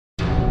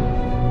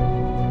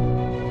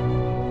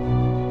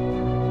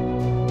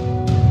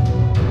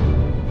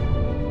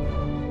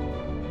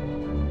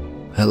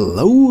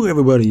Hello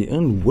everybody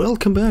and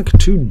welcome back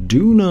to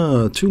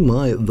Duna, to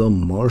my The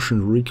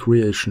Martian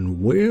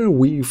recreation, where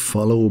we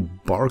follow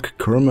Bark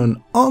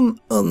Kerman on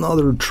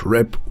another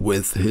trip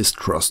with his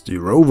trusty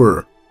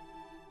rover.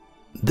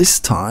 This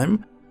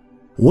time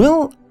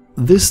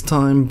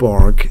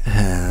Bark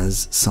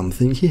has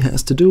something he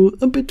has to do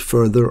a bit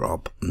further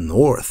up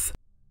north.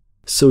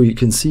 So you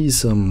can see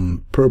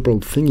some purple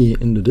thingy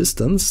in the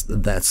distance,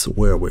 that's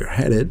where we're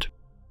headed.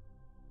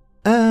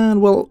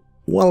 And well,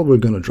 while we're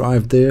gonna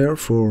drive there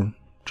for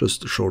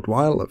just a short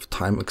while, I've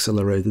time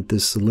accelerated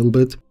this a little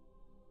bit,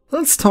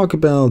 let's talk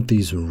about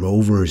these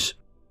rovers.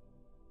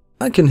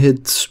 I can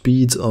hit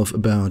speeds of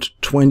about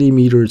 20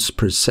 meters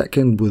per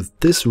second with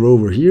this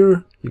rover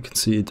here. You can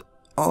see it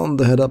on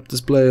the head-up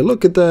display.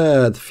 Look at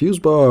that! Fuse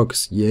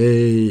box!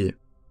 Yay!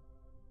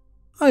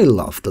 I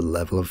love the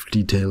level of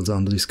details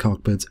on these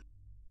cockpits.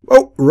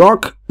 Oh,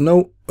 rock!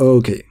 No,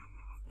 okay.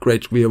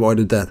 Great, we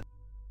avoided that.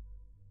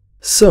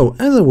 So,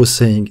 as I was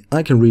saying,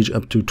 I can reach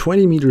up to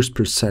 20 meters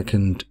per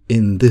second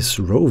in this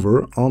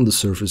rover on the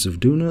surface of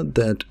Duna.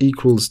 That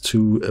equals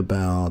to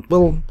about,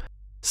 well,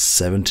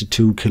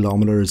 72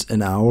 kilometers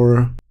an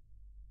hour.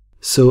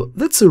 So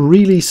that's a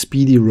really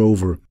speedy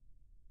rover.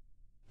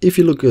 If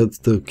you look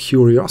at the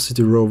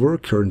Curiosity rover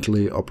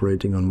currently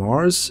operating on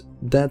Mars,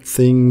 that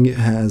thing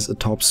has a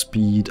top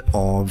speed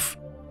of,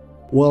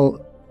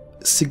 well,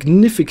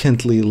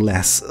 significantly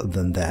less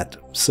than that.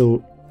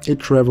 So it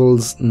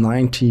travels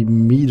 90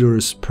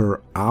 meters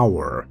per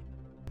hour.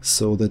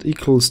 So that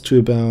equals to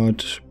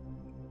about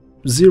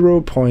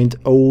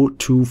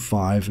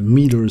 0.025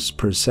 meters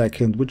per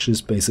second, which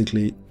is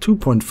basically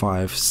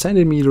 2.5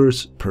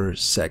 centimeters per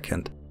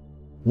second,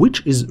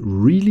 which is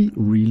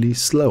really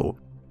slow.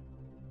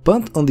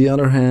 But on the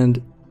other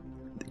hand,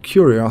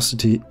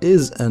 Curiosity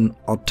is an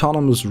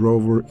autonomous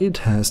rover. It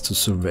has to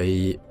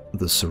survey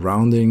the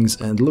surroundings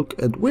and look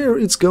at where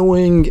it's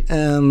going,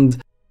 and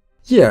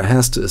yeah,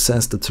 has to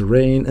assess the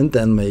terrain and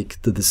then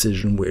make the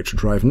decision where to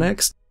drive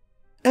next.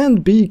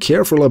 And be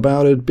careful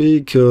about it,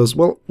 because,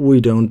 well,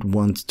 we don't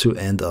want to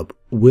end up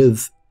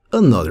with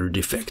another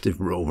defective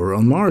rover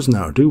on Mars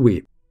now, do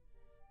we?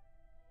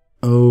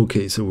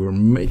 Okay, so we're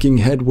making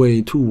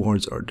headway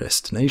towards our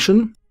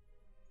destination.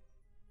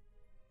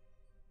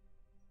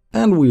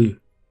 And we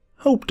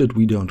hope that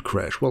we don't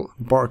crash. Well,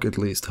 Bark at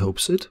least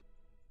hopes it.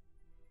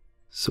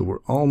 So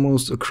we're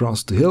almost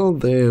across the hill.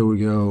 There we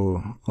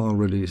go.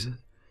 Already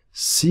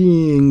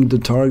seeing the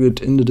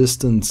target in the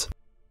distance.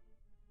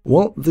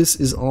 Well, this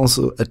is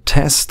also a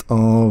test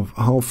of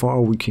how far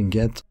we can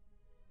get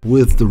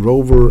with the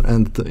rover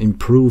and the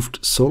improved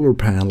solar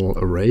panel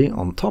array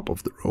on top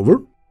of the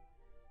rover.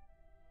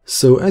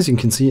 So as you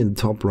can see in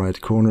the top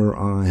right corner,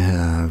 I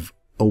have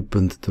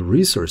opened the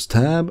resource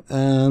tab,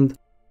 and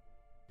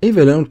if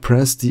I don't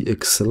press the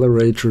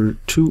accelerator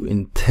too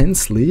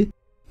intensely,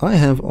 I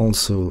have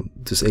also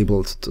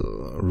disabled the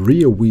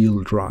rear wheel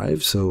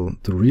drive, so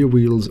the rear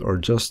wheels are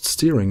just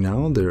steering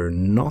now, they're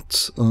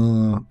not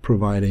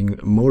providing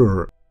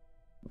motor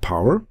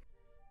power.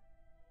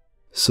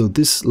 So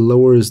this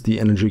lowers the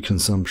energy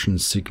consumption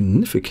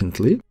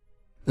significantly.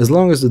 As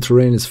long as the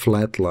terrain is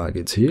flat like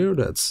it's here,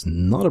 that's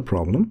not a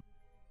problem.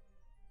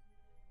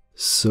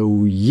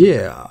 So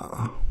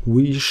yeah,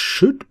 we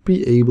should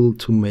be able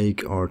to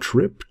make our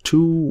trip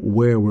to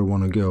where we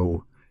want to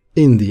go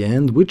in the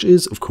end, which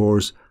is of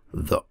course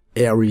the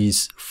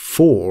Ares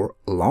 4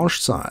 launch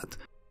site.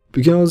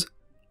 Because,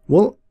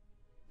 well,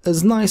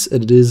 as nice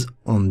as it is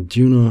on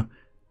Duna,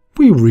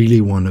 we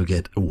really want to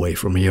get away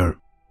from here.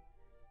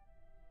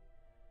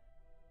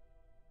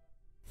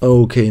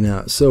 Okay,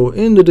 now, so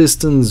in the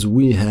distance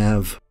we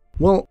have,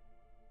 well,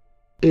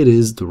 it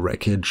is the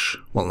wreckage,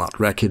 well, not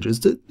wreckage,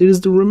 it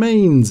is the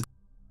remains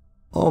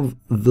of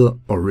the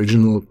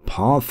original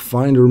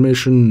Pathfinder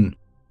mission.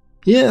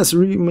 Yes,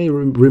 you may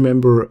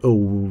remember a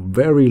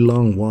very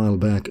long while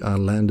back I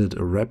landed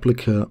a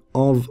replica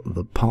of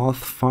the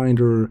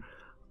Pathfinder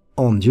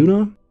on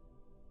Duna.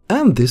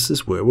 And this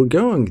is where we're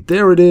going.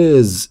 There it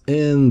is,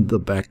 in the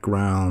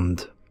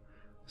background.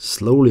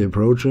 Slowly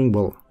approaching.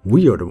 Well,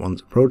 we are the ones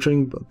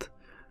approaching, but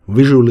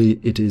visually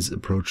it is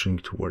approaching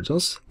towards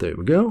us. There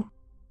we go.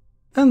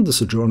 And the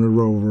Sojourner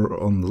rover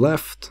on the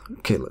left.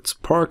 Okay, let's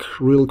park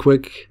real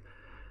quick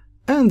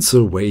and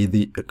survey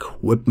the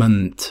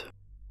equipment.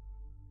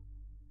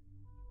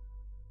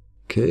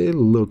 Okay,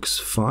 looks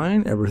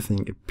fine,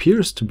 everything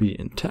appears to be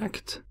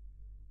intact.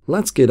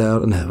 Let's get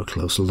out and have a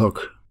closer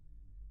look.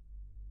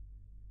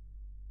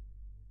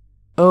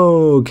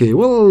 Okay,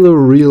 well, the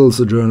real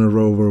Sojourner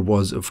rover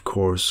was of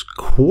course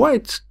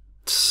quite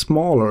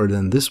smaller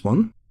than this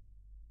one.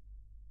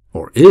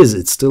 Or is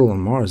it still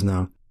on Mars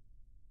now?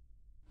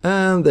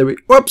 And there we...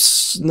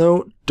 Whoops!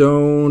 No,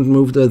 don't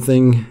move that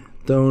thing.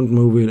 Don't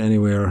move it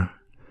anywhere.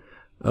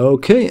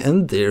 Okay,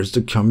 and there's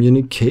the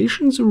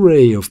communications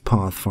array of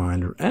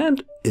Pathfinder,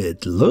 and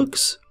it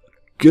looks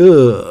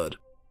good.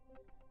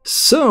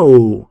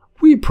 So,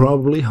 we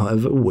probably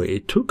have a way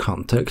to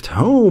contact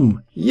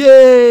home.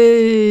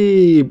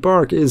 Yay!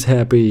 Bark is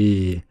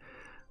happy.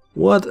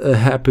 What a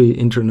happy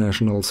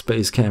international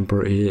space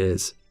camper he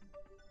is.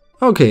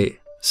 Okay,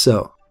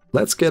 so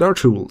let's get our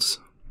tools.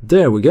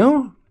 There we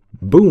go.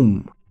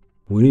 Boom.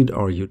 We need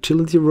our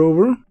utility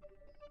rover.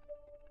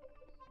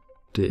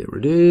 There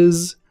it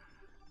is.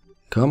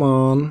 Come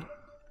on.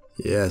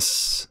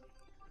 Yes.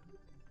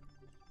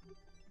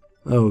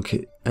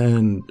 Okay,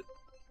 and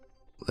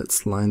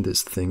let's line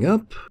this thing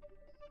up.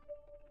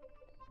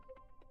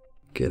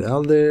 Get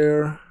out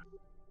there.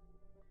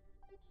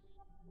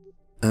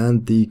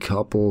 And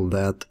decouple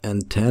that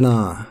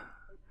antenna.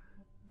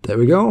 There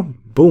we go.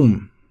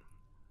 Boom.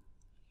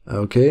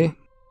 Okay.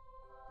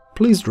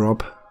 Please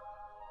drop.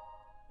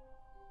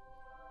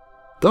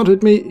 Don't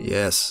hit me.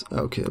 Yes.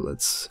 Okay,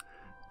 let's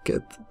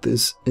get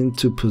this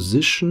into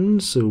position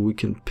so we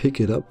can pick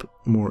it up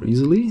more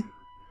easily.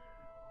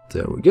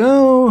 There we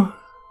go.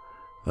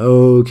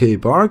 Okay,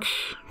 Bark.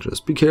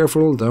 Just be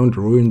careful. Don't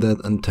ruin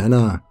that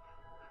antenna.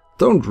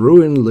 Don't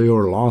ruin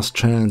your last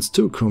chance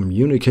to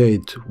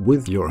communicate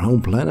with your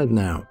home planet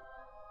now.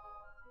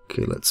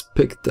 Okay, let's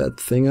pick that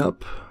thing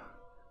up.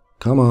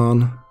 Come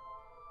on.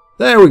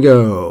 There we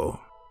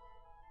go.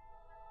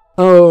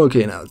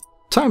 Okay, now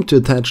time to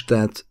attach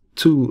that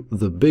to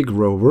the big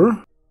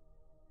rover.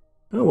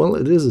 Oh, well,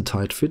 it is a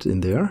tight fit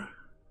in there.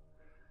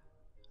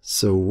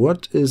 So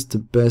what is the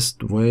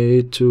best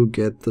way to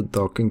get the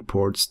docking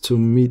ports to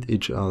meet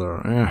each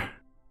other?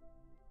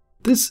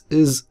 This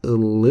is a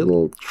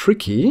little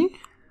tricky,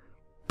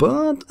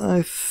 but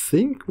I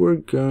think we're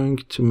going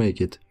to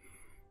make it.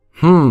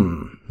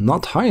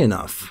 Not high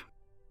enough.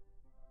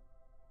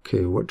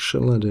 Okay, what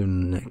shall I do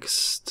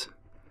next?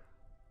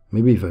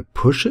 Maybe if I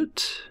push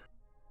it?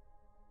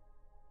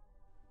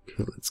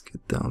 Okay, let's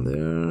get down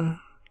there.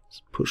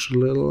 Let's push a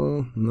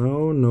little.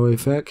 No, no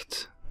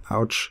effect.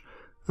 Ouch.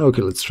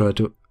 Okay, let's try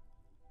to...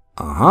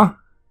 Aha!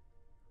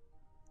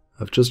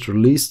 I've just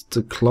released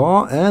the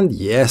claw and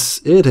yes,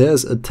 it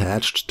has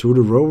attached to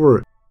the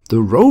rover.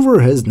 The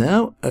rover has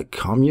now a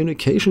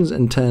communications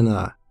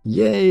antenna.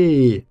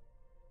 Yay!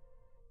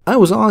 I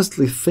was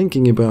honestly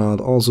thinking about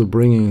also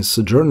bringing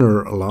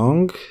Sojourner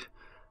along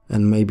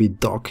and maybe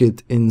dock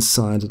it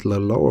inside the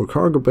lower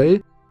cargo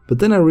bay, but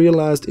then I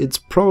realized it's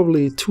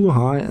probably too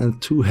high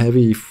and too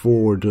heavy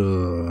for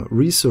the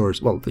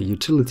resource, well, the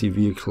utility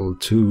vehicle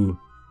to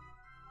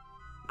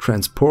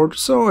transport,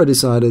 so I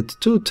decided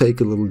to take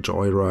a little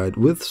joyride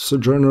with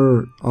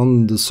Sojourner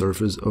on the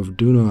surface of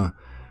Duna.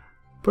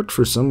 But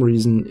for some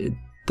reason it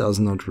does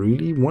not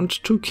really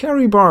want to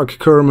carry Bark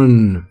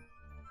Kerman.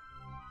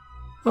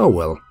 Oh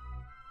well.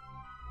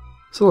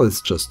 So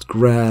let's just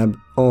grab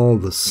all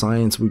the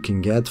science we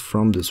can get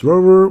from this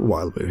rover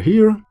while we're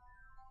here,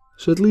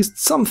 so at least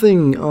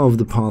something of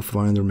the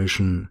Pathfinder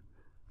mission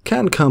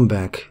can come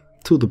back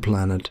to the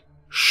planet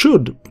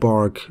should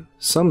Bark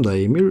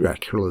someday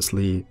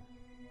miraculously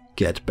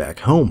get back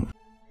home.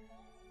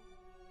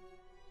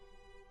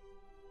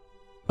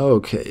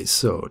 Okay,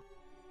 so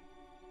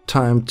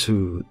time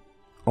to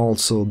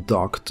also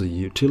dock the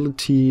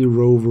utility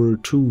rover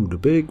to the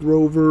big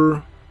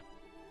rover.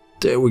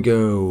 There we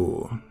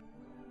go.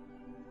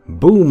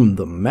 Boom,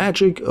 the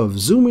magic of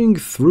zooming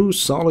through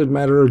solid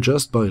matter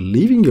just by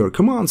leaving your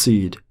command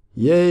seat.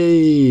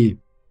 Yay!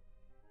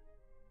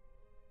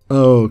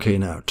 Okay,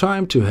 now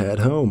time to head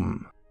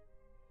home.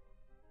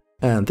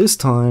 And this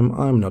time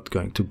I'm not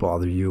going to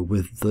bother you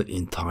with the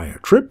entire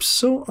trip,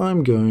 so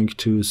I'm going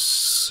to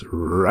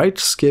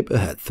skip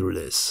ahead through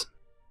this.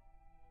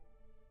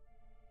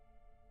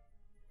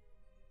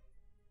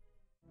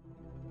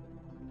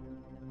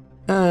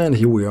 And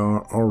here we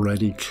are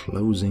already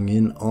closing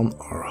in on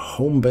our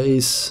home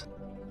base.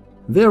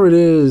 There it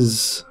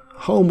is,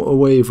 home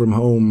away from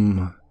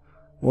home.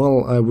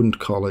 Well, I wouldn't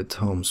call it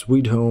home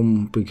sweet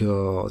home,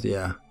 because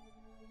yeah,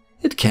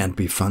 it can't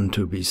be fun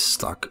to be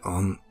stuck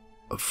on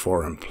a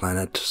foreign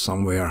planet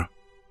somewhere.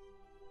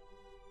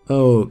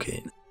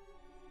 Okay.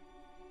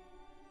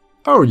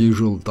 Our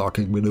usual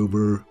docking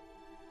maneuver.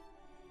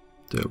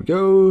 There we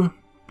go.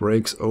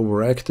 Brakes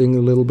overacting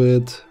a little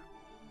bit.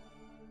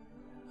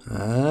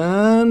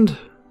 And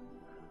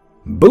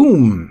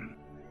boom!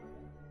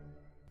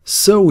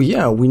 So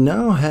yeah, we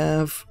now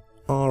have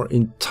our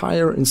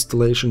entire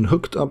installation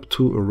hooked up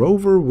to a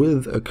rover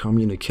with a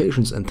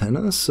communications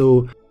antenna,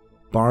 so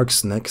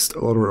Bark's next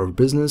order of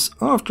business,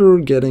 after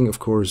getting of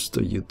course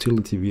the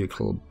utility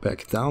vehicle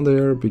back down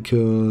there,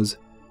 because,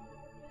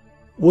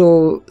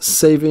 well,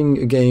 saving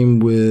a game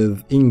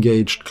with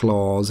engaged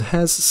claws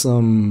has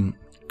some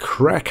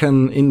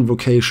Kraken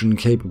invocation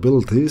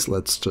capabilities,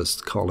 let's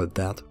just call it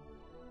that.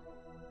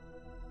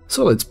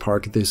 So let's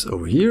park this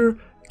over here,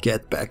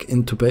 get back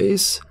into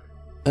base,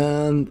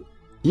 and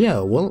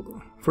yeah,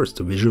 well, first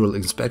a visual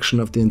inspection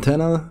of the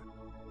antenna.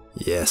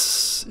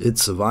 Yes, it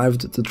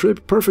survived the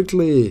trip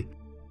perfectly.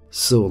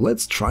 So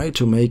let's try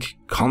to make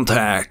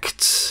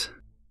contact.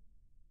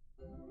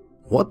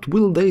 What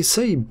will they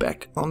say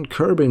back on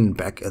Kerbin,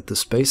 back at the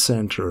Space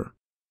Center?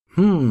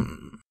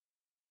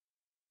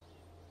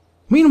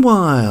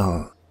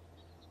 Meanwhile,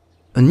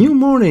 a new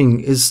morning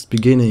is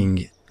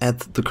beginning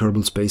at the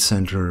Kerbal Space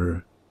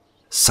Center.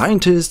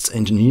 Scientists,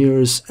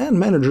 engineers and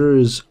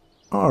managers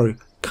are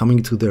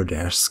coming to their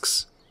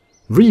desks.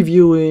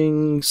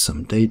 reviewing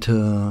some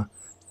data,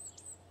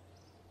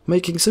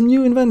 making some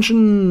new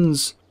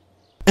inventions.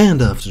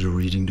 And after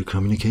reading the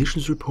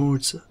communications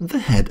reports, the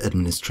head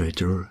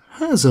administrator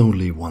has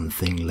only one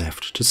thing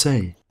left to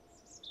say.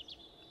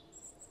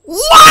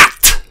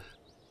 What?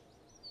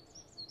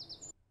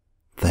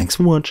 Thanks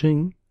for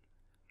watching.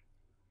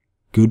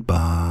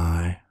 Goodbye.